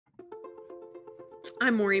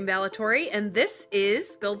I'm Maureen Ballatori, and this is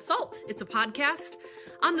Spilled Salt. It's a podcast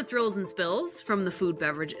on the thrills and spills from the food,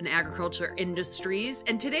 beverage, and agriculture industries.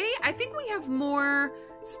 And today, I think we have more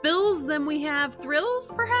spills than we have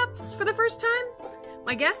thrills, perhaps, for the first time.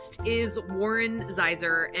 My guest is Warren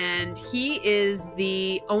Zeiser, and he is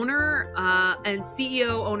the owner and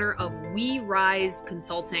CEO owner of WeRise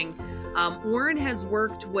Consulting. Warren has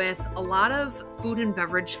worked with a lot of food and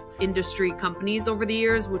beverage industry companies over the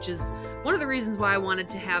years, which is one of the reasons why I wanted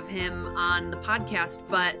to have him on the podcast.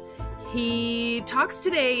 But he talks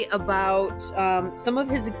today about some of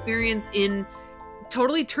his experience in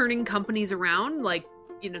totally turning companies around, like,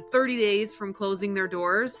 30 days from closing their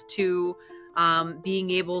doors to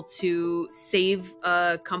being able to save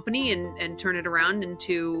a company and turn it around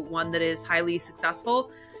into one that is highly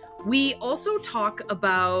successful. We also talk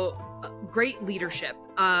about great leadership,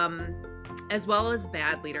 as well as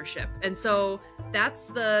bad leadership. And so that's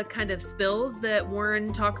the kind of spills that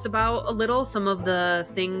Warren talks about a little, some of the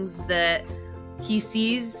things that he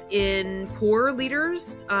sees in poor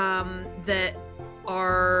leaders that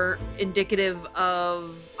are indicative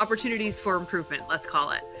of opportunities for improvement, let's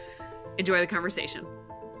call it. Enjoy the conversation.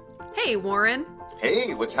 Hey, Warren.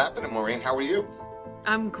 Hey, what's happening, Maureen? How are you?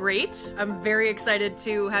 I'm great. I'm very excited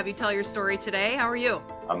to have you tell your story today. How are you?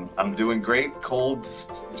 I'm doing great. Cold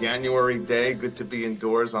January day. Good to be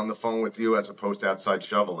indoors on the phone with you as opposed to outside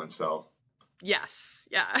shoveling. So. Yes.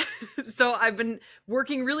 Yeah. So I've been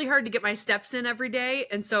working really hard to get my steps in every day.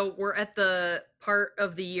 And so we're at the part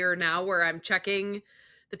of the year now where I'm checking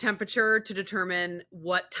the temperature to determine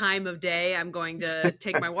what time of day I'm going to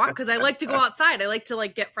take my walk. Cause I like to go outside. I like to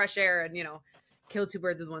get fresh air and, kill two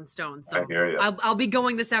birds with one stone. So I hear you. I'll be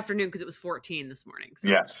going this afternoon because it was 14 this morning. So.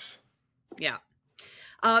 Yes. Yeah.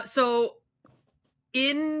 So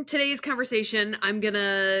in today's conversation, I'm going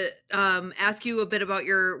to ask you a bit about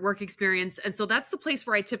your work experience. And so that's the place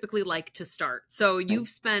where I typically like to start. So you've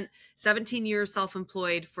spent 17 years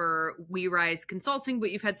self-employed for WeRise Consulting,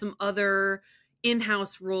 but you've had some other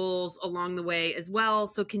in-house roles along the way as well.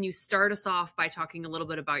 So can you start us off by talking a little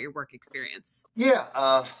bit about your work experience?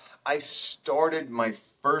 Yeah. I started my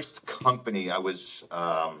first company. I was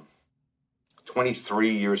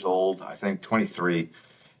 23 years old, I think 23.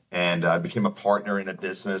 And I became a partner in a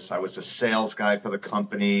business. I was a sales guy for the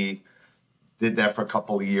company, did that for a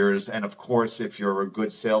couple of years. And of course, if you're a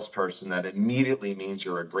good salesperson, that immediately means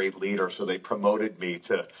you're a great leader. So they promoted me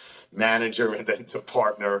to manager and then to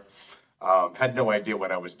partner. Had no idea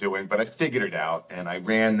what I was doing, but I figured it out. And I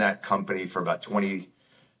ran that company for about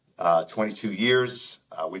 22 years.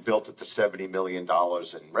 We built it to $70 million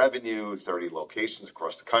in revenue, 30 locations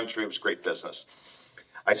across the country. It was great business.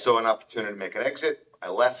 I saw an opportunity to make an exit. I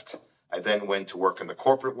left. I then went to work in the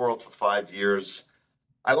corporate world for 5 years.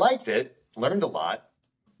 I liked it, learned a lot.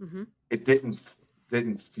 Mm-hmm. It didn't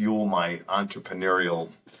fuel my entrepreneurial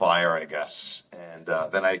fire, I guess. And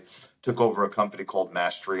then I took over a company called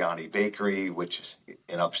Mastriani Bakery, which is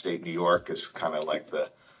in upstate New York, is kind of like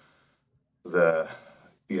the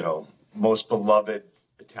most beloved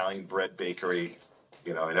Italian bread bakery,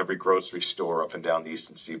 in every grocery store up and down the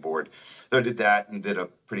Eastern Seaboard. So I did that and did a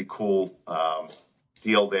pretty cool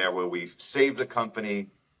deal there where we saved the company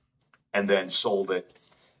and then sold it.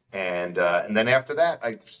 And then after that,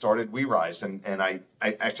 I started WeRise, and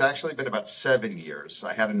it's actually been about 7 years.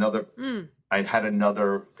 I had another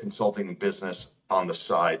consulting business on the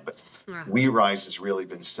side, but WeRise has really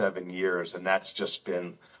been 7 years, and that's just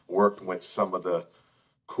been working with some of the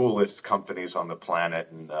coolest companies on the planet,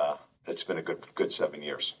 and it's been a good 7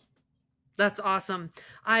 years. That's awesome.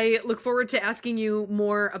 I look forward to asking you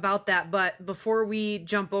more about that. But before we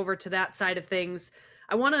jump over to that side of things,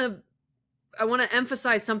 I want to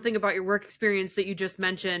emphasize something about your work experience that you just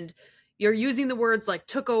mentioned. You're using the words like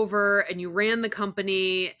took over and you ran the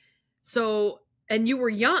company. So, and you were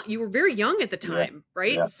young, you were very young at the time,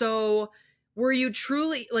 right? Yeah. So were you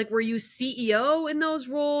truly were you CEO in those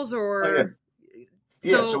roles or?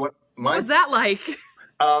 Yeah. So what was that like?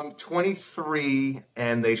 23,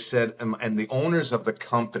 and they said, and the owners of the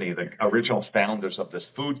company, the original founders of this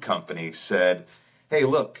food company said, hey,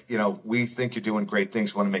 look, we think you're doing great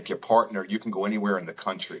things. We want to make you a partner. You can go anywhere in the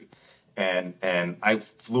country. And I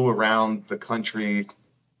flew around the country,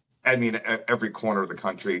 every corner of the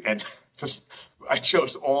country. And I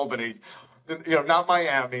chose Albany, not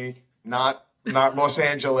Miami, not Los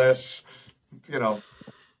Angeles,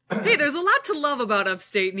 Hey, there's a lot to love about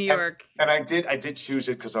upstate New York. And I did choose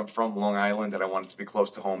it because I'm from Long Island and I wanted to be close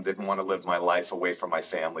to home. Didn't want to live my life away from my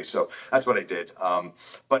family. So that's what I did.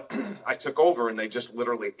 But I took over and they just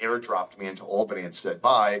literally airdropped me into Albany and said,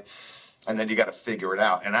 bye. And then you got to figure it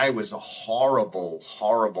out. And I was a horrible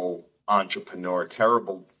entrepreneur,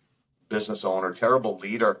 terrible business owner, terrible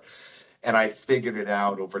leader. And I figured it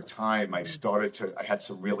out over time. I had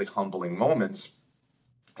some really humbling moments,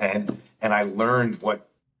 and I learned what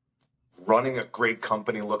running a great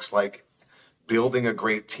company looks like, building a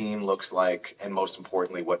great team looks like, and most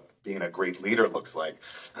importantly, what being a great leader looks like.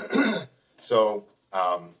 So,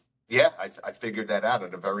 yeah, I figured that out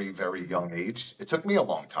at a very, very young age. It took me a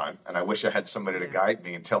long time, and I wish I had somebody to guide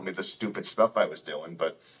me and tell me the stupid stuff I was doing.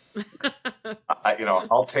 But,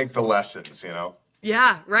 I'll take the lessons,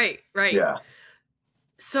 Yeah, right. Yeah.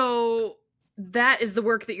 So that is the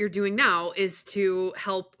work that you're doing now, is to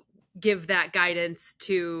help give that guidance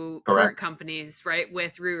to current companies, right,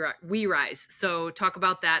 with WeRise. So talk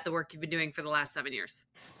about that, the work you've been doing for the last 7 years.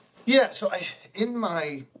 Yeah, so in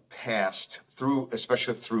my past,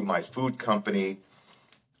 especially through my food company,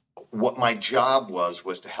 what my job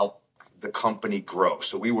was to help the company grow.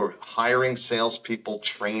 So we were hiring salespeople,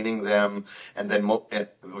 training them, and then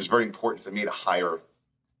it was very important for me to hire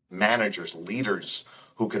managers, leaders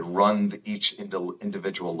who could run each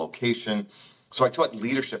individual location. So I taught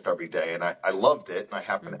leadership every day, and I loved it, and I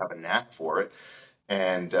happen to have a knack for it.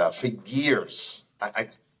 And for years, I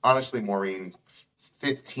honestly, Maureen,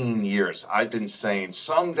 15 years, I've been saying,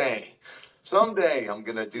 someday I'm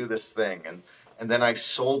going to do this thing. And then I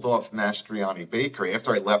sold off Mastriani Bakery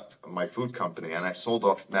after I left my food company, and I sold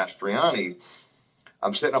off Mastriani.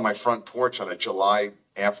 I'm sitting on my front porch on a July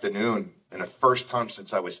afternoon, and the first time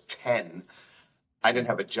since I was 10, I didn't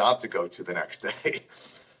have a job to go to the next day.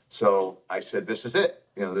 So I said, this is it.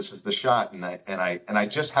 This is the shot. And I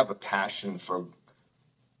just have a passion for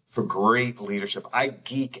great leadership. I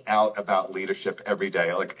geek out about leadership every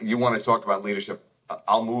day. Like, you want to talk about leadership,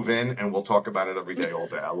 I'll move in and we'll talk about it every day, all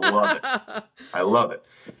day. I love it. I love it.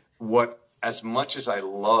 As much as I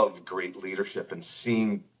love great leadership and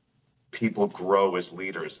seeing people grow as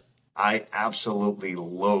leaders, I absolutely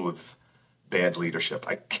loathe bad leadership.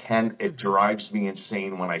 It drives me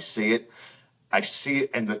insane when I see it. I see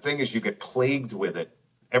it, and the thing is, you get plagued with it.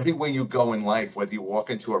 Everywhere you go in life, whether you walk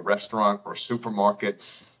into a restaurant or a supermarket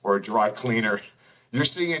or a dry cleaner, you're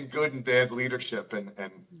seeing good and bad leadership. And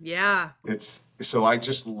yeah, so I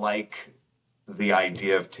just like the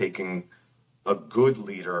idea of taking a good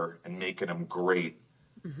leader and making them great,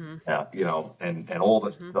 and all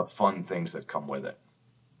the fun things that come with it.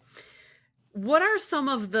 What are some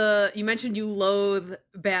of you mentioned you loathe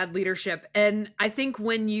bad leadership, and I think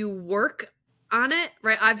when you work on it,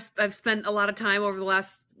 right, I've spent a lot of time over the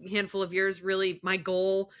last handful of years, really my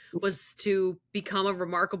goal was to become a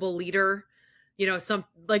remarkable leader,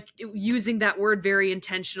 using that word very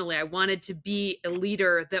intentionally. I wanted to be a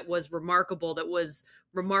leader that was remarkable, that was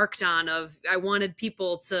remarked on. I wanted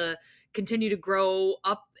people to continue to grow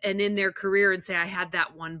up and in their career and say, I had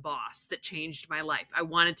that one boss that changed my life. I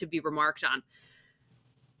wanted to be remarked on.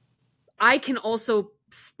 I can also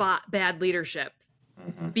spot bad leadership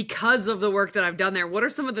because of the work that I've done there. What are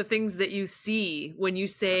some of the things that you see when you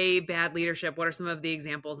say bad leadership? What are some of the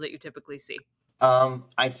examples that you typically see?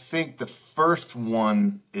 I think the first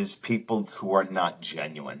one is people who are not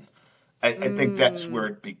genuine. I think that's where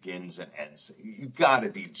it begins and ends. You got to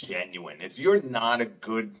be genuine. If you're not a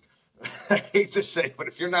good, I hate to say, but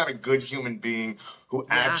if you're not a good human being who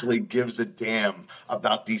actually gives a damn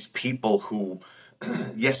about these people who,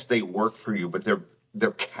 yes, they work for you, but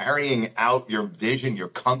they're carrying out your vision, your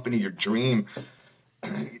company, your dream,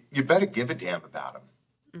 you better give a damn about them.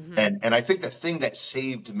 And I think the thing that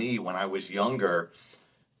saved me when I was younger,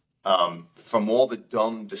 from all the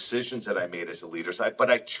dumb decisions that I made as a leader, but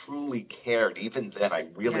I truly cared. Even then, I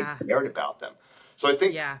really cared about them. So I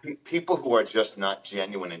think people who are just not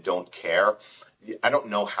genuine and don't care, I don't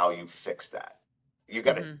know how you fix that. You've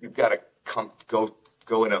got to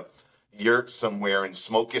go in a yurt somewhere and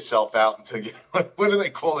smoke yourself out until you, what do they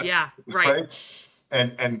call it? Yeah, right.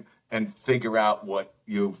 And figure out what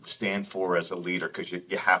you stand for as a leader, because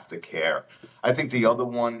you have to care. I think the other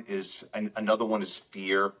one is, another one is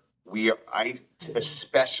fear.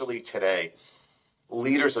 Especially today,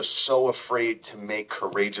 leaders are so afraid to make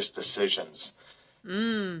courageous decisions.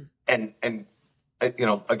 And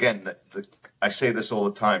again, I say this all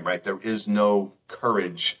the time, right? There is no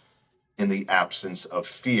courage in the absence of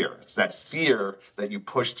fear. It's that fear that you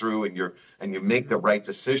push through and you make the right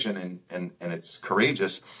decision and it's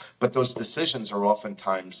courageous. But those decisions are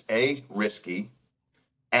oftentimes A, risky,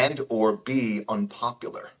 and or B,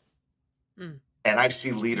 unpopular. And I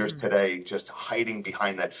see leaders today just hiding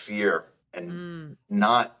behind that fear and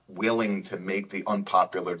not willing to make the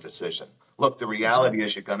unpopular decision. Look, the reality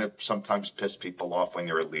is you're going to sometimes piss people off when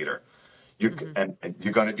you're a leader. And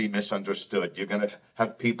you're going to be misunderstood. You're going to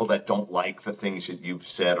have people that don't like the things that you've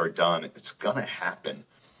said or done. It's going to happen.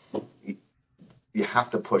 You have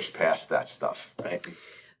to push past that stuff, right?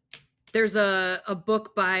 There's a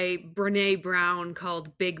book by Brene Brown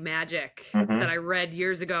called Big Magic that I read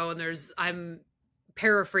years ago, and I'm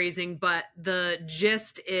paraphrasing, but the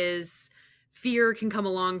gist is fear can come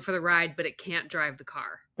along for the ride, but it can't drive the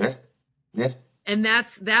car. Yeah. And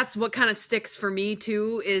that's what kind of sticks for me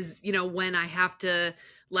too, is, when I have to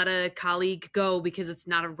let a colleague go because it's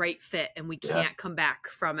not a right fit and we can't come back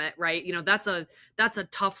from it. Right. That's a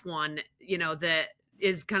tough one, that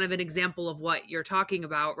is kind of an example of what you're talking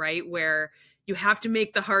about, right? Where you have to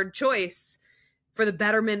make the hard choice for the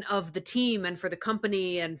betterment of the team and for the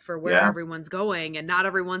company and for where everyone's going, and not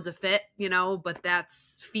everyone's a fit, but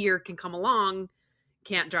that's fear can come along,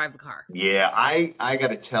 can't drive the car. Yeah. I got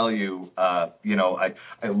to tell you, I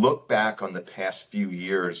look back on the past few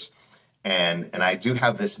years and I do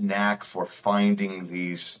have this knack for finding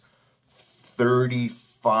these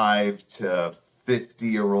 35 to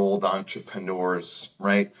 50-year-old entrepreneurs,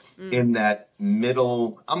 right? In that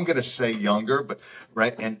middle, I'm going to say younger, but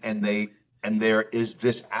right. And there is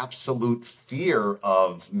this absolute fear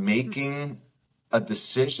of making a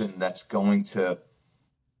decision that's going to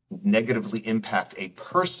negatively impact a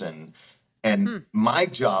person. And my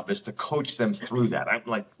job is to coach them through that. I'm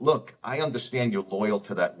like, look, I understand you're loyal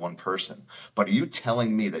to that one person, but are you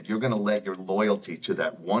telling me that you're going to let your loyalty to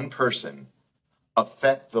that one person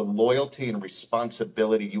affect the loyalty and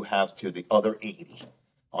responsibility you have to the other 80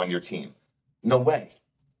 on your team? No way.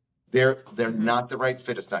 They're not the right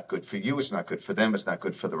fit. It's not good for you. It's not good for them. It's not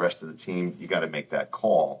good for the rest of the team. You got to make that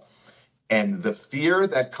call. And the fear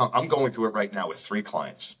that I'm going through it right now with 3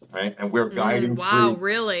 clients, right? And we're guiding through. Wow,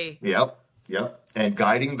 really? Yep. And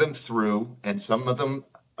guiding them through. And some of them,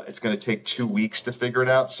 it's going to take 2 weeks to figure it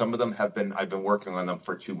out. Some of them I've been working on them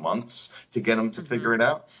for 2 months to get them to figure it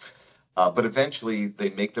out. But eventually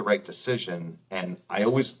they make the right decision. And I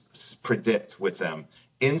always predict with them,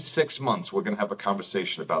 in 6 months, we're going to have a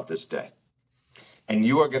conversation about this day. And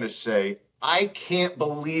you are going to say, I can't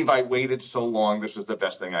believe I waited so long. This was the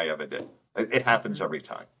best thing I ever did. It happens every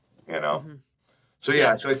time, So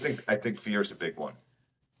so I think fear is a big one.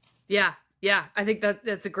 Yeah. I think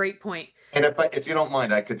that's a great point. And if you don't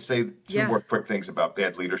mind, I could say 2 more quick things about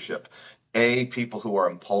bad leadership. People who are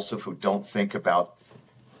impulsive, who don't think about.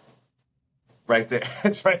 Right there,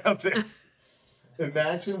 it's right up there.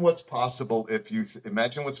 Imagine what's possible if you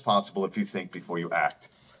think before you act.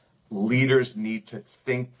 Leaders need to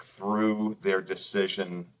think through their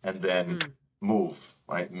decision and then move,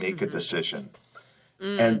 right? Make a decision.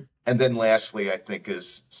 And then lastly, I think,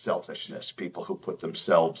 is selfishness. People who put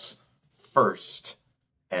themselves first,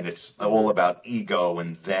 and it's all about ego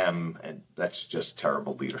and them, and that's just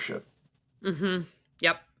terrible leadership.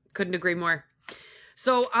 Yep. Couldn't agree more.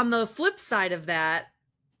 So on the flip side of that,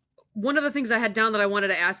 one of the things I had down that I wanted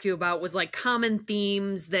to ask you about was like common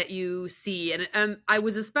themes that you see. And I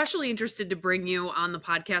was especially interested to bring you on the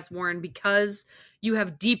podcast, Warren, because you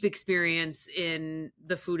have deep experience in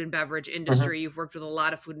the food and beverage industry. You've worked with a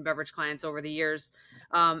lot of food and beverage clients over the years,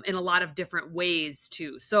 in a lot of different ways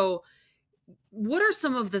too. So what are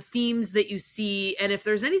some of the themes that you see? And if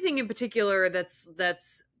there's anything in particular that's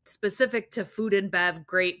specific to food and bev,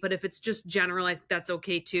 great. But if it's just general, I think that's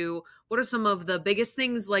okay too. What are some of the biggest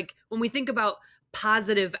things, like when we think about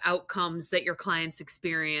positive outcomes that your clients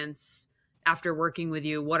experience after working with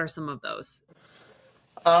you? What are some of those?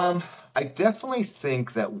 I definitely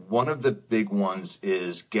think that one of the big ones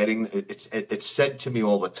is it's said to me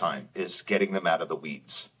all the time, is getting them out of the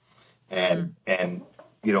weeds. And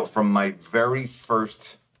from my very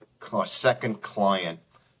second client,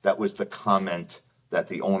 that was the comment that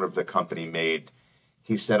the owner of the company made.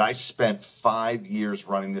 He said, I spent 5 years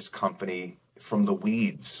running this company from the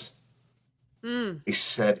weeds. He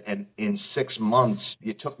said, and in 6 months,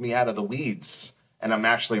 you took me out of the weeds, and I'm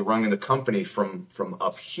actually running the company from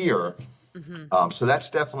up here. So that's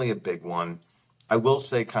definitely a big one. I will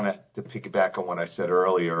say, kind of to piggyback on what I said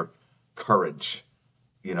earlier, courage.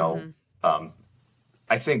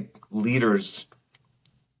 I think leaders,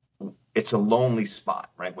 it's a lonely spot,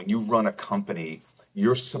 right? When you run a company,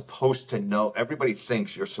 you're supposed to know, everybody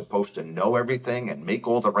thinks you're supposed to know everything and make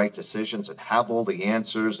all the right decisions and have all the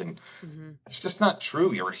answers. And it's just not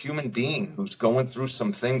true. You're a human being who's going through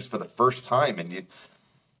some things for the first time. And you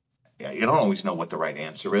don't always know what the right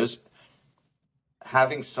answer is.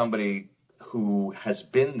 Having somebody who has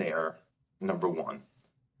been there, number one,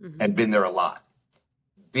 and been there a lot.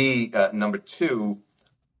 Number two,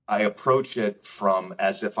 I approach it from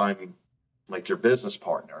as if I'm like your business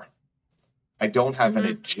partner. I don't have an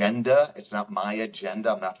agenda. It's not my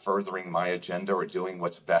agenda. I'm not furthering my agenda or doing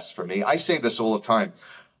what's best for me. I say this all the time.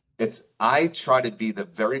 I try to be the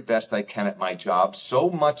very best I can at my job,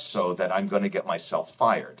 so much so that I'm going to get myself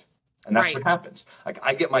fired. And that's what happens. Like,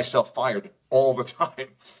 I get myself fired all the time.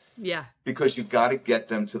 Yeah. Because you got to get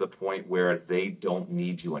them to the point where they don't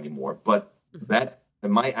need you anymore. But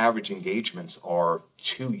and my average engagements are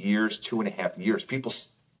 2 years, 2.5 years. People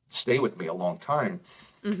stay with me a long time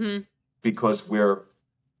because we're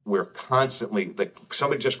constantly, like,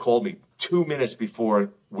 somebody just called me 2 minutes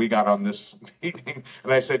before we got on this meeting,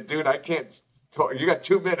 and I said, dude, I can't talk. You got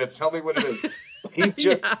 2 minutes. Tell me what it is. He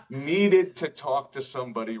just needed to talk to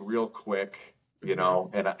somebody real quick, you know,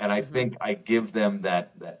 and I think I give them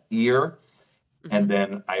that ear, and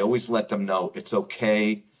then I always let them know it's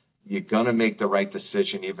okay. You're going to make the right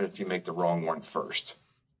decision, even if you make the wrong one first,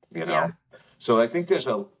 you know? Yeah. So I think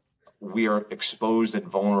we are exposed and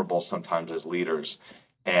vulnerable sometimes as leaders.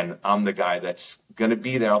 And I'm the guy that's going to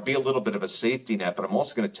be there. I'll be a little bit of a safety net, but I'm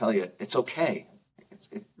also going to tell you it's okay.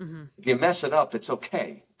 If you mess it up, it's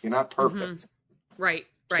okay. You're not perfect. Right.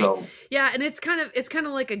 So, yeah. And it's kind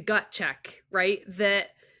of like a gut check, right?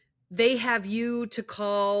 That they have you to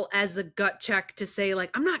call as a gut check to say,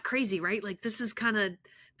 like, I'm not crazy, right? Like, this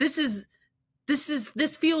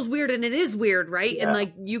feels weird, and it is weird, right? Yeah. And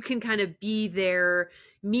like, you can kind of be their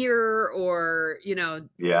mirror or, you know,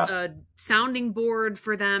 a sounding board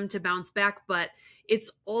for them to bounce back. But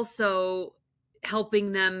it's also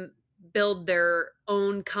helping them build their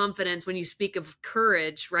own confidence when you speak of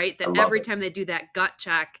courage, right? That every time they do that gut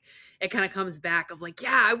check, it kind of comes back of like,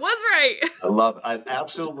 yeah, I was right. I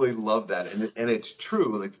absolutely love that. And it's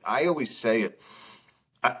true. Like, I always say it.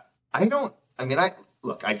 I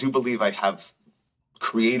do believe I have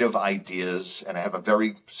creative ideas, and I have a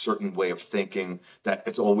very certain way of thinking that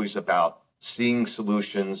it's always about seeing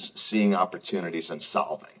solutions, seeing opportunities, and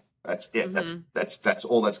solving. That's it. That's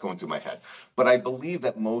all that's going through my head. But I believe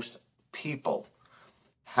that most people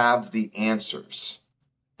have the answers.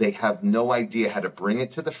 They have no idea how to bring it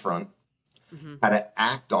to the front, how to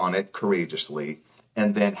act on it courageously,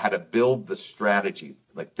 and then how to build the strategy.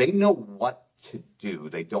 Like, they know what to do.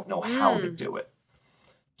 They don't know how to do it.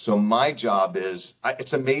 So my job is,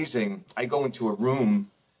 it's amazing. I go into a room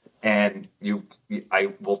and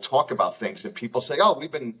I will talk about things, and people say, oh,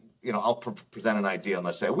 we've been, you know, I'll present an idea and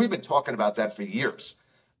they'll say, we've been talking about that for years.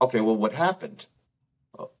 Okay, well, what happened?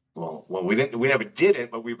 Well, we never did it,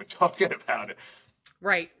 but we've been talking about it.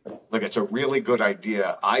 Right. Look, it's a really good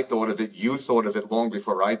idea. I thought of it. You thought of it long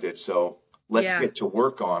before I did. So let's get to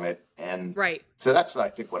work on it. And so that's, I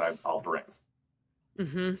think, what I'll bring.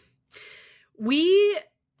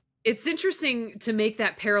 It's interesting to make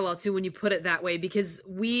that parallel too when you put it that way, because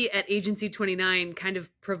we at Agency 29 kind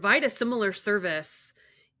of provide a similar service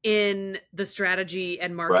in the strategy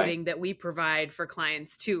and marketing that we provide for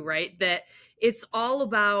clients too, right? That it's all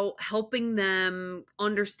about helping them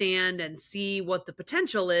understand and see what the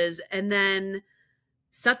potential is, and then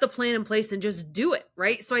set the plan in place and just do it,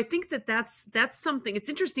 right? So I think that's something. It's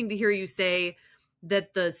interesting to hear you say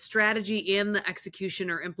that the strategy and the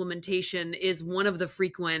execution or implementation is one of the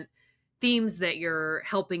frequent themes that you're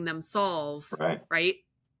helping them solve, right?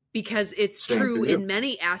 Because it's true in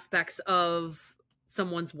many aspects of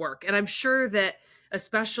someone's work. And I'm sure that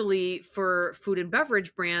especially for food and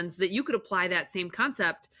beverage brands, that you could apply that same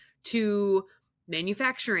concept to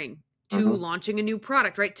manufacturing, to launching a new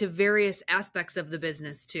product, right? To various aspects of the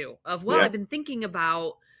business too. Of, well, I've been thinking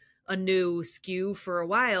about a new SKU for a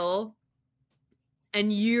while,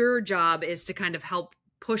 and your job is to kind of help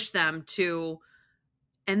push them to,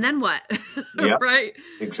 and then what? Right?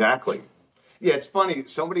 Exactly. Yeah, it's funny.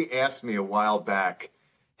 Somebody asked me a while back,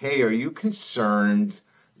 hey, are you concerned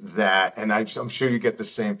that, and I'm sure you get the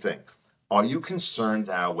same thing, are you concerned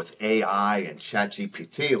now with AI and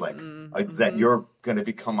ChatGPT, that you're going to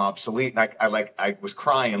become obsolete? And I was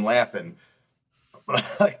crying, laughing.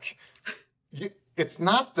 Like, it's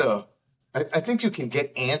not I think you can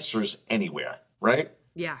get answers anywhere, right?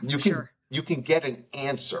 Yeah, You can get an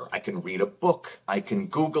answer. I can read a book. I can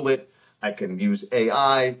Google it. I can use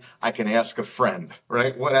AI. I can ask a friend,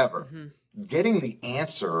 right? Whatever. Getting the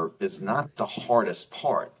answer is not the hardest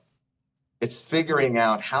part. It's figuring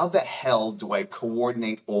out, how the hell do I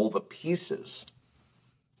coordinate all the pieces,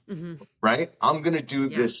 right? I'm going to do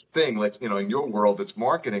this thing. In your world, it's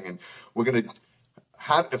marketing, and we're going to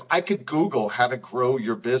if I could Google how to grow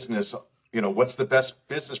your business, what's the best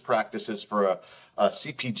business practices for a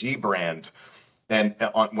CPG brand, and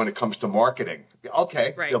when it comes to marketing,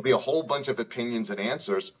 okay, there'll be a whole bunch of opinions and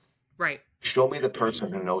answers. Right. Show me the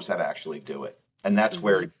person who knows how to actually do it. And that's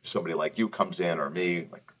where somebody like you comes in, or me.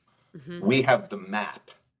 Like, Mm-hmm. We have the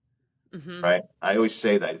map, Mm-hmm. right? I always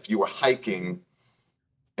say that if you were hiking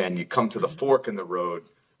and you come to the fork in the road,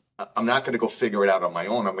 I'm not going to go figure it out on my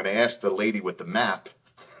own. I'm going to ask the lady with the map.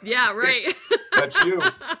 Yeah, right. That's you.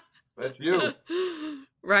 That's you.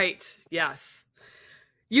 Right. Yes.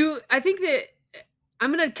 I think that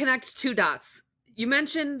I'm going to connect two dots. You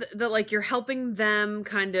mentioned that like you're helping them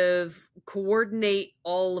kind of coordinate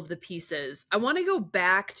all of the pieces. I want to go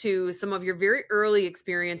back to some of your very early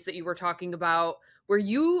experience that you were talking about where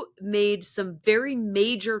you made some very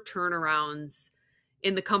major turnarounds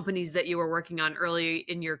in the companies that you were working on early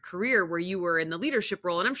in your career where you were in the leadership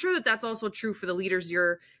role. And I'm sure that that's also true for the leaders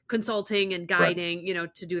you're consulting and guiding, Right. you know,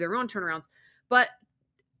 to do their own turnarounds. But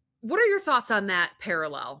what are your thoughts on that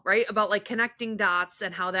parallel, right? About like connecting dots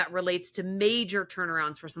and how that relates to major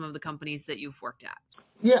turnarounds for some of the companies that you've worked at?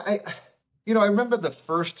 Yeah, I remember the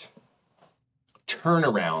first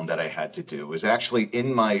turnaround that I had to do was actually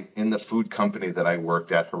in the food company that I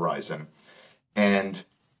worked at, Horizon. And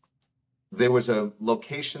there was a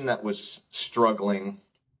location that was struggling.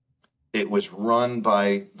 It was run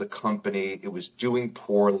by the company. It was doing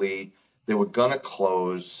poorly. They were going to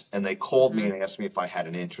close, and they called me and asked me if I had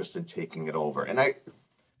an interest in taking it over. And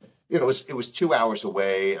it was 2 hours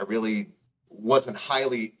away. I really it wasn't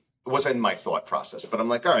in my thought process, but I'm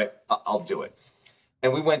like, all right, I'll do it.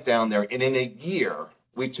 And we went down there, and in a year,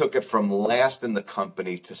 we took it from last in the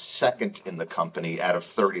company to second in the company out of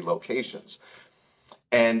 30 locations.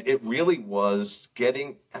 And it really was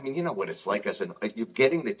you know what it's like you're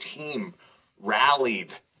getting the team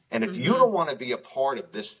rallied. And if you don't want to be a part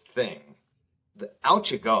of this thing,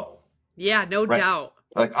 out you go. Yeah, no doubt.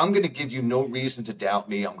 Like, I'm going to give you no reason to doubt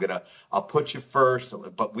me. I'll put you first,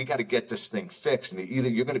 but we got to get this thing fixed. And either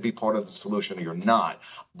you're going to be part of the solution or you're not.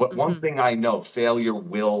 But one thing I know, failure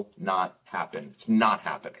will not happen. It's not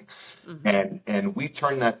happening. And we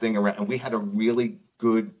turned that thing around, and we had a really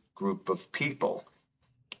good group of people.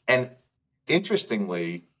 And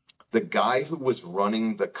interestingly, the guy who was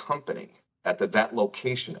running the company at that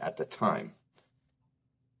location at the time,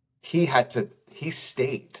 he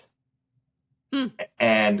stayed.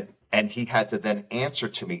 And he had to then answer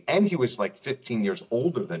to me. And he was like 15 years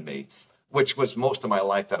older than me, which was most of my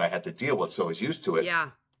life that I had to deal with. So I was used to it. Yeah.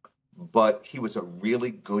 But he was a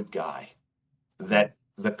really good guy that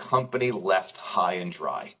the company left high and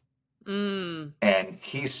dry. And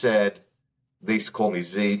he said, they used to call me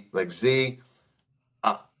Z, like, Z,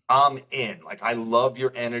 I'm in. Like, I love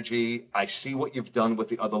your energy. I see what you've done with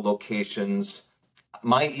the other locations.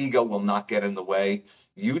 My ego will not get in the way.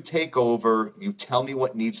 You take over, you tell me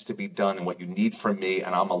what needs to be done and what you need from me,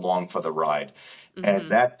 and I'm along for the ride. And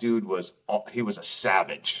that dude he was a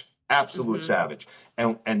savage, absolute savage.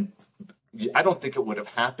 And I don't think it would have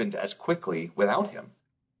happened as quickly without him.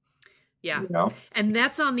 Yeah. You know? And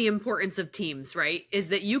that's on the importance of teams, right? Is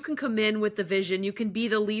that you can come in with the vision, you can be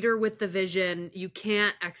the leader with the vision, you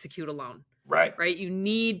can't execute alone. Right. Right? You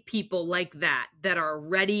need people like that are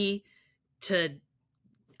ready to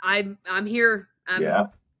I'm here.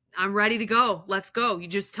 I'm ready to go. Let's go. You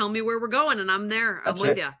just tell me where we're going and I'm there. I'm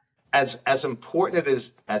with you. As important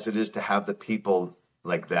as it is to have the people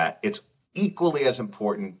like that, it's equally as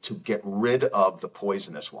important to get rid of the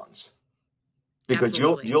poisonous ones. Because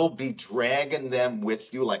you'll be dragging them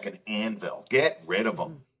with you like an anvil. Get rid of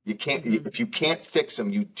them. You can't if you can't fix them,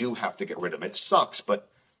 you do have to get rid of them. It sucks, but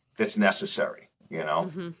it's necessary, you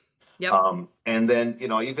know. Yep. And then,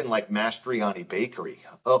 even like Mastriani Bakery.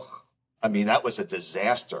 Ugh. I mean, that was a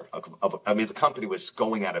disaster. The company was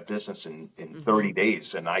going out of business in 30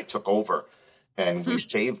 days, and I took over, and we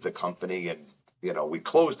saved the company, and we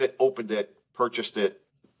closed it, opened it, purchased it,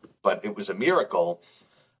 but it was a miracle.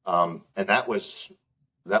 And that was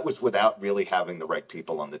without really having the right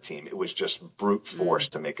people on the team. It was just brute force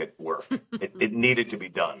to make it work. It needed to be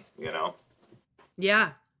done,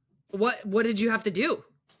 Yeah. What did you have to do?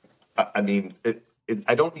 I mean,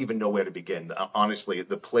 I don't even know where to begin. Honestly,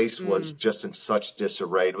 the place was just in such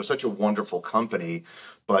disarray. It was such a wonderful company,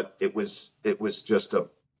 but it was just a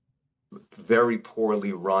very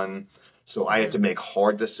poorly run. So I had to make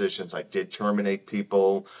hard decisions. I did terminate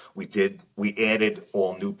people. We added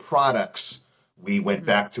all new products. We went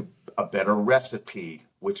back to a better recipe,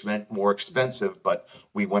 which meant more expensive, but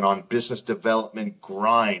we went on business development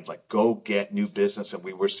grind, like go get new business. And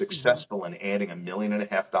we were successful in adding $1.5 million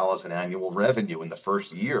in annual revenue in the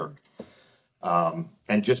first year. And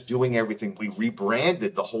just doing everything. We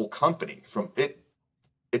rebranded the whole company from it.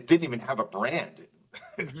 It didn't even have a brand.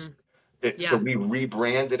 So we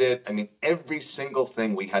rebranded it. I mean, every single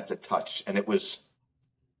thing we had to touch, and it was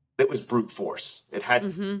brute force. It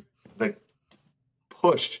had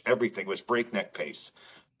pushed everything. It was breakneck pace,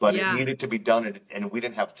 but it Yeah. needed to be done, and we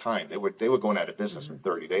didn't have time. They were going out of business in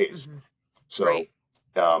 30 days. So, Right.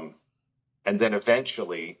 and then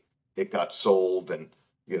eventually it got sold, and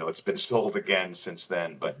it's been sold again since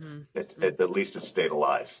then, but at least it stayed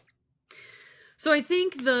alive. So I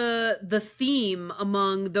think the theme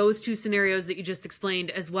among those two scenarios that you just explained,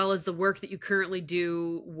 as well as the work that you currently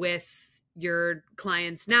do with your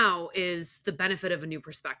clients now, is the benefit of a new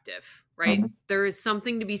perspective, right? There is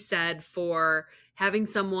something to be said for having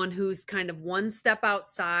someone who's kind of one step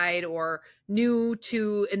outside or new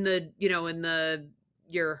to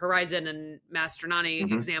your Horizon and Master Nani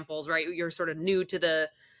examples, right? You're sort of new to the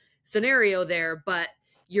scenario there, but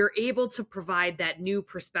you're able to provide that new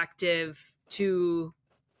perspective to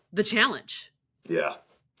the challenge. Yeah.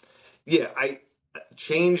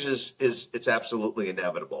 Change is it's absolutely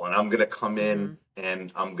inevitable, and I'm going to come in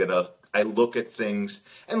and I look at things,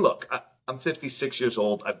 and look, I'm 56 years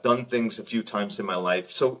old. I've done things a few times in my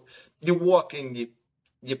life. So you walk in,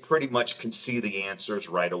 you pretty much can see the answers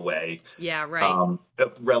right away. Yeah, right.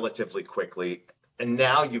 Relatively quickly. And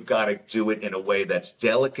now you've got to do it in a way that's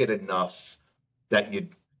delicate enough that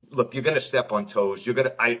you're going to step on toes.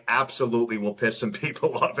 I absolutely will piss some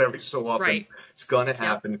people off every so often. Right. It's going to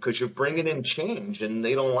happen because you're bringing in change and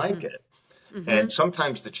they don't like it. And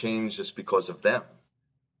sometimes the change is because of them.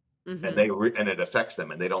 And and it affects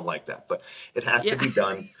them and they don't like that, but it has to be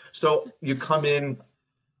done. So you come in,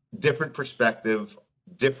 different perspective,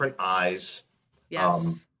 different eyes,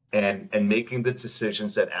 and making the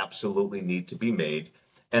decisions that absolutely need to be made.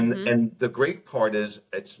 And the great part is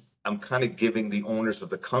I'm kind of giving the owners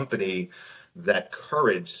of the company that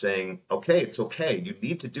courage, saying, okay, it's okay. You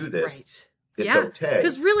need to do this. Right. It's okay.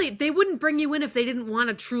 Because really, they wouldn't bring you in if they didn't want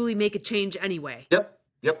to truly make a change anyway. Yep.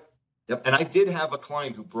 And I did have a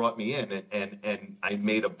client who brought me in, and I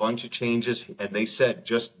made a bunch of changes, and they said,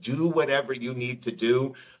 just do whatever you need to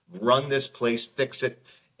do, run this place, fix it.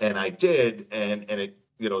 And I did. And it,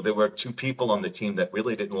 there were 2 people on the team that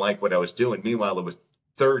really didn't like what I was doing. Meanwhile, there was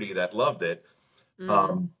 30 that loved it.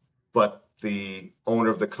 But the owner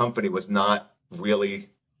of the company wasn't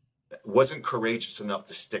courageous enough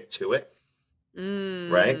to stick to it.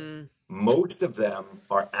 Right? Most of them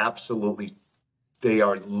are they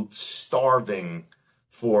are starving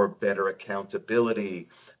for better accountability,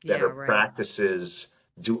 better practices,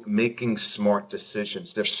 making smart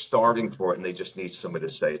decisions. They're starving for it, and they just need somebody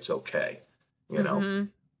to say it's okay.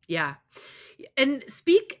 Yeah. And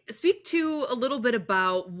speak to a little bit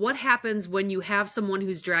about what happens when you have someone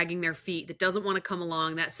who's dragging their feet that doesn't want to come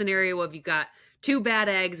along. That scenario of you've got 2 bad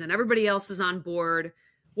eggs and everybody else is on board.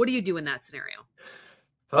 What do you do in that scenario?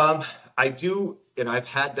 I do, and I've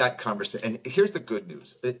had that conversation. And here's the good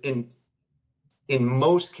news. In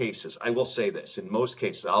most cases, I will say this. In most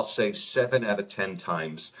cases, I'll say 7 out of 10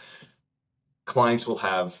 times, clients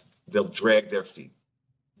they'll drag their feet.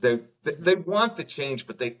 They want the change,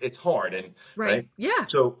 but it's hard, and right. Yeah.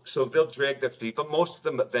 So they'll drag their feet, but most of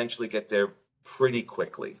them eventually get there pretty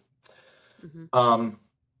quickly.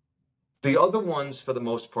 The other ones, for the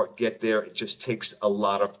most part, get there. It just takes a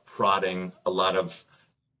lot of prodding, a lot of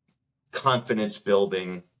confidence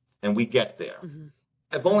building, and we get there.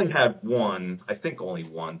 I've only had only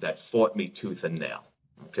one that fought me tooth and nail.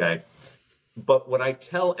 Okay. But what I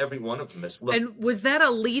tell every one of them is, look. And was that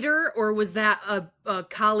a leader or was that a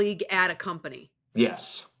colleague at a company?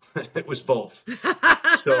 Yes, it was both.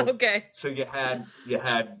 So, okay. So you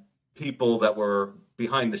had people that were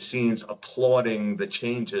behind the scenes applauding the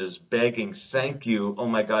changes, begging, thank you. Oh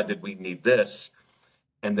my God, did we need this?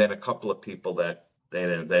 And then a couple of people that they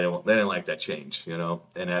didn't like that change,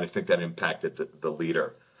 and I think that impacted the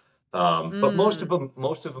leader. But most of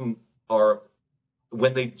them are,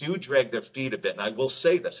 when they do drag their feet a bit, and I will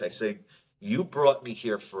say this, I say, you brought me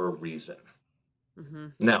here for a reason.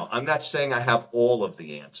 Now, I'm not saying I have all of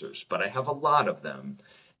the answers, but I have a lot of them.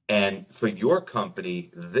 And for your company,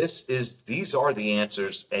 these are the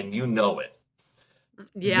answers, and you know it.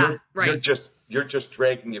 Yeah, right. You're just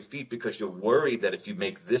dragging your feet because you're worried that if you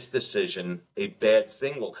make this decision, a bad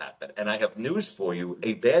thing will happen. And I have news for you.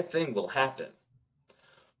 A bad thing will happen,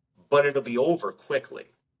 but it'll be over quickly.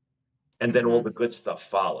 And then all the good stuff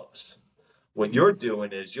follows. What you're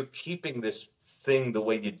doing is you're keeping this thing the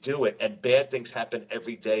way you do it, and bad things happen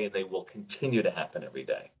every day, and they will continue to happen every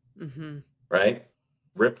day. Right?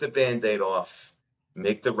 Rip the Band-Aid off,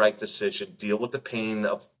 make the right decision, deal with the pain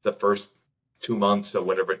of the first 2 months or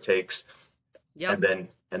whatever it takes. Yep.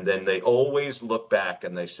 And then they always look back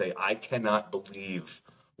and they say, I cannot believe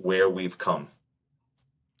where we've come.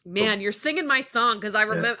 Man, you're singing my song, because I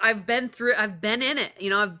remember I've been in it.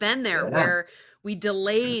 I've been there where we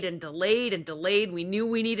delayed and delayed and delayed. We knew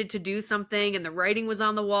we needed to do something and the writing was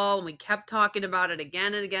on the wall and we kept talking about it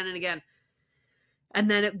again and again and again. And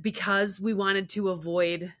then because we wanted to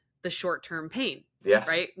avoid the short-term pain, Yes.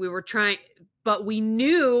 right? We were trying, but we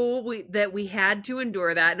knew that we had to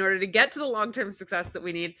endure that in order to get to the long-term success that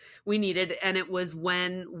we needed. And it was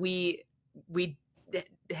when we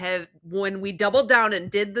doubled down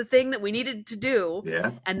and did the thing that we needed to do,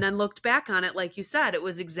 Yeah. and then looked back on it, like you said, it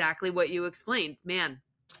was exactly what you explained. Man,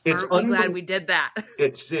 It's aren't we glad we did that?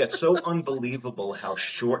 It's so unbelievable how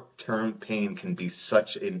short-term pain can be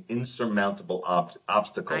such an insurmountable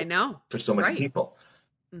obstacle. I know. For so many Right. people,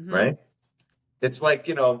 Mhm. right? It's like,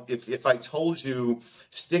 if I told you,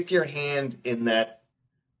 stick your hand in that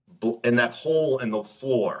hole in the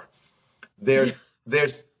floor, there's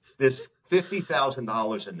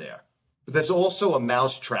 $50,000 in there. But there's also a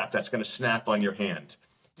mouse trap that's going to snap on your hand.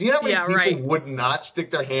 Do you know how many people would not stick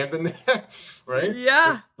their hand in there? Right?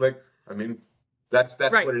 Yeah. That's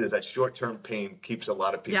Right. what it is. That short-term pain keeps a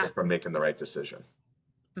lot of people from making the right decision.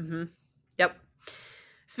 Mm-hmm. Yep.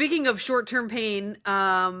 Speaking of short-term pain,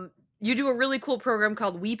 you do a really cool program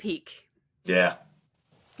called We Peak. Yeah.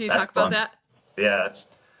 Can you talk about that? Yeah,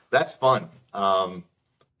 that's fun.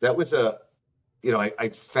 That was I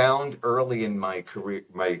found early in my career,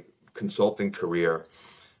 my consulting career,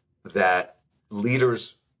 that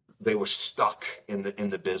leaders, they were stuck in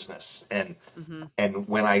the business, and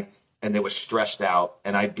they were stressed out,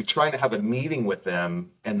 and I'd be trying to have a meeting with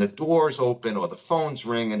them, and the doors open or the phones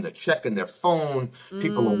ring and they're checking their phone.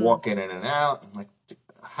 People are walking in and out. I'm like,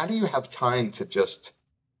 how do you have time to just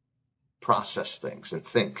process things and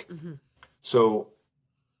think? Mm-hmm. So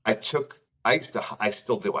I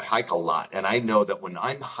still do. I hike a lot. And I know that when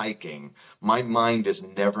I'm hiking, my mind is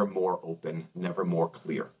never more open, never more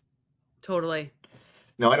clear. Totally.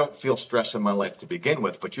 Now, I don't feel stress in my life to begin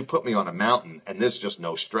with, but you put me on a mountain and there's just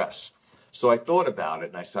no stress. So I thought about it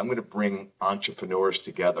and I said, I'm going to bring entrepreneurs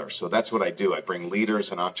together. So that's what I do. I bring leaders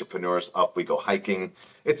and entrepreneurs up. We go hiking.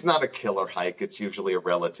 It's not a killer hike. It's usually a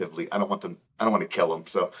relatively, I don't want to kill them.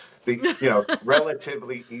 So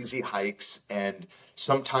relatively easy hikes. And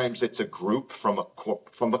sometimes it's a group from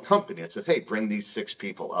a company that says, hey, bring these 6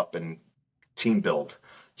 people up and team build,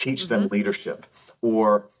 teach them leadership.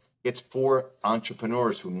 Or it's 4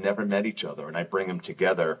 entrepreneurs who never met each other, and I bring them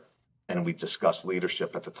together and we discuss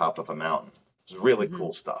leadership at the top of a mountain. It's really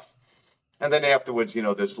cool stuff. And then afterwards,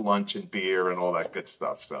 there's lunch and beer and all that good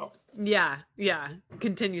stuff. So yeah.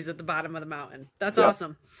 Continues at the bottom of the mountain. That's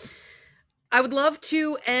awesome. I would love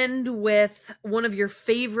to end with one of your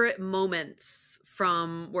favorite moments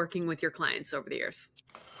from working with your clients over the years.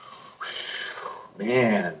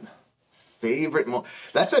 Man, favorite moment.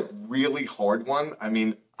 That's a really hard one. I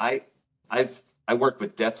mean, I worked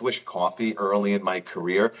with Death Wish Coffee early in my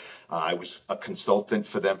career. I was a consultant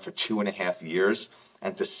for them for 2.5 years.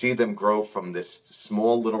 And to see them grow from this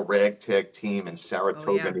small little ragtag team in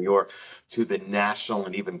Saratoga, New York, to the national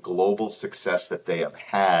and even global success that they have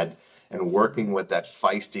had, and working with that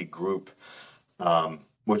feisty group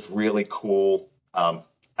was really cool.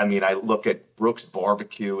 I look at Brooks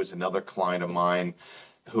Barbecue as another client of mine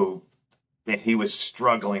and he was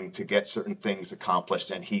struggling to get certain things accomplished,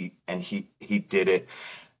 and he did it.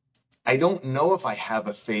 I don't know if I have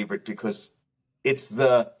a favorite because it's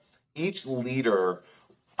each leader.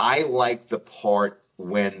 I like the part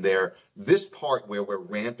when this part where we're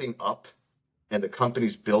ramping up and the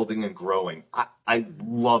company's building and growing. I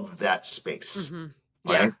love that space.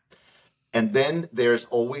 Right? And then there's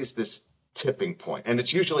always this tipping point, and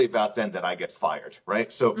it's usually about then that I get fired,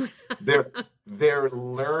 right? So they're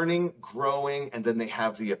learning, growing, and then they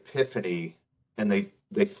have the epiphany and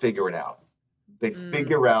they figure it out. They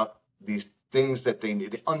figure out these things that they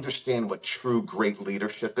need. They understand what true great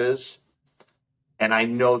leadership is. And I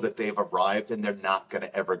know that they've arrived and they're not going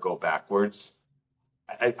to ever go backwards.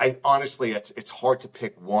 I honestly, it's hard to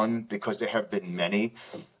pick one because there have been many.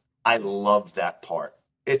 I love that part.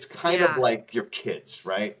 It's kind of like your kids,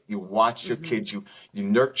 right? You watch your kids, you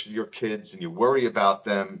nurture your kids and you worry about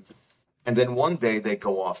them. And then one day they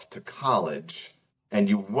go off to college and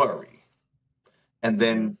you worry. And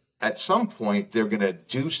then at some point they're going to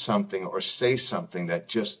do something or say something that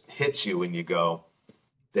just hits you and you go,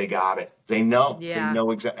 they got it. They know. They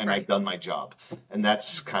know exactly. And I've done my job. And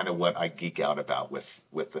that's kind of what I geek out about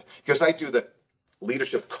because I do the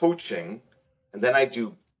leadership coaching, and then I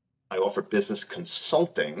offer business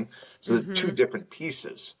consulting. So there's 2 different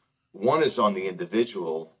pieces. One is on the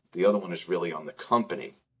individual. The other one is really on the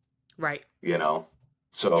company. Right.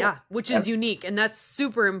 So which is unique. And that's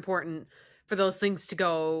super important for those things to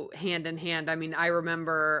go hand in hand. I mean, I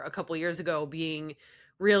remember a couple years ago being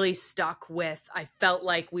really stuck with, I felt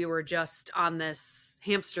like we were just on this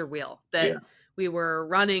hamster wheel that we were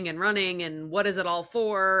running and what is it all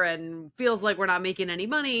for? And feels like we're not making any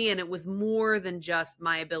money. And it was more than just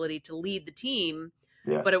my ability to lead the team,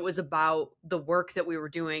 but it was about the work that we were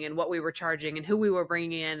doing and what we were charging and who we were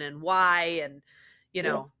bringing in and why. And, you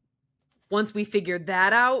know, once we figured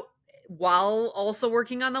that out, while also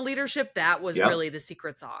working on the leadership, that was really the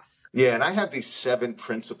secret sauce. Yeah, and I have these 7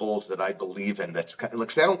 principles that I believe in. That's kind of,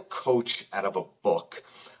 like, I don't coach out of a book.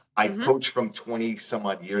 I coach from 20 some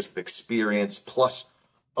odd years of experience. Plus,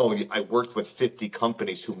 I worked with 50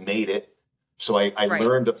 companies who made it, so I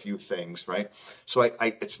learned a few things, right? So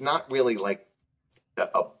I it's not really like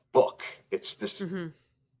a book. It's this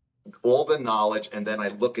all the knowledge, and then I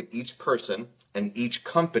look at each person and each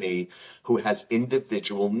company who has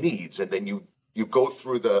individual needs, and then you go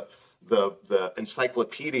through the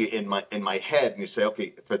encyclopedia in my head, and you say,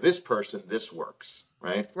 okay, for this person, this works,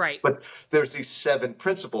 right? Right. But there's these 7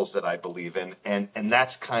 principles that I believe in, and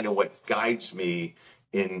that's kind of what guides me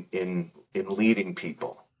in leading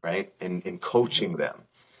people, right? In coaching them,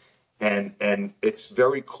 and it's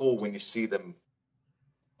very cool when you see them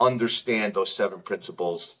understand those 7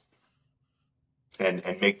 principles and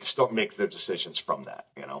make their decisions from that,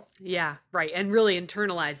 you know? Yeah, right. And really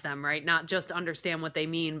internalize them, right? Not just understand what they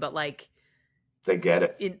mean, but like they get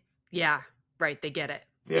it. Right. They get it.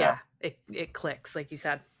 Yeah. It clicks, like you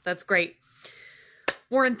said. That's great.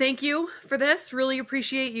 Warren, thank you for this. Really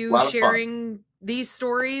appreciate you sharing these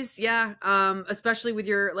stories. Yeah. Especially with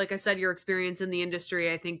your, like I said, your experience in the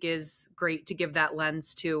industry, I think is great to give that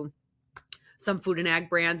lens to some food and ag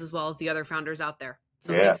brands as well as the other founders out there.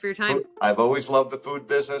 So thanks for your time. I've always loved the food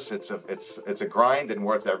business. It's a grind and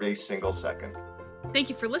worth every single second. Thank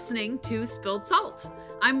you for listening to Spilled Salt.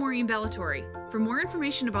 I'm Maureen Ballatori. For more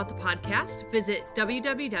information about the podcast, visit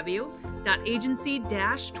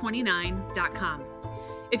www.agency-29.com.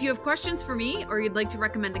 If you have questions for me or you'd like to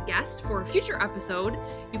recommend a guest for a future episode,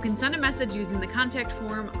 you can send a message using the contact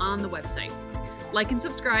form on the website. Like and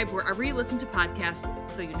subscribe wherever you listen to podcasts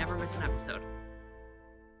so you never miss an episode.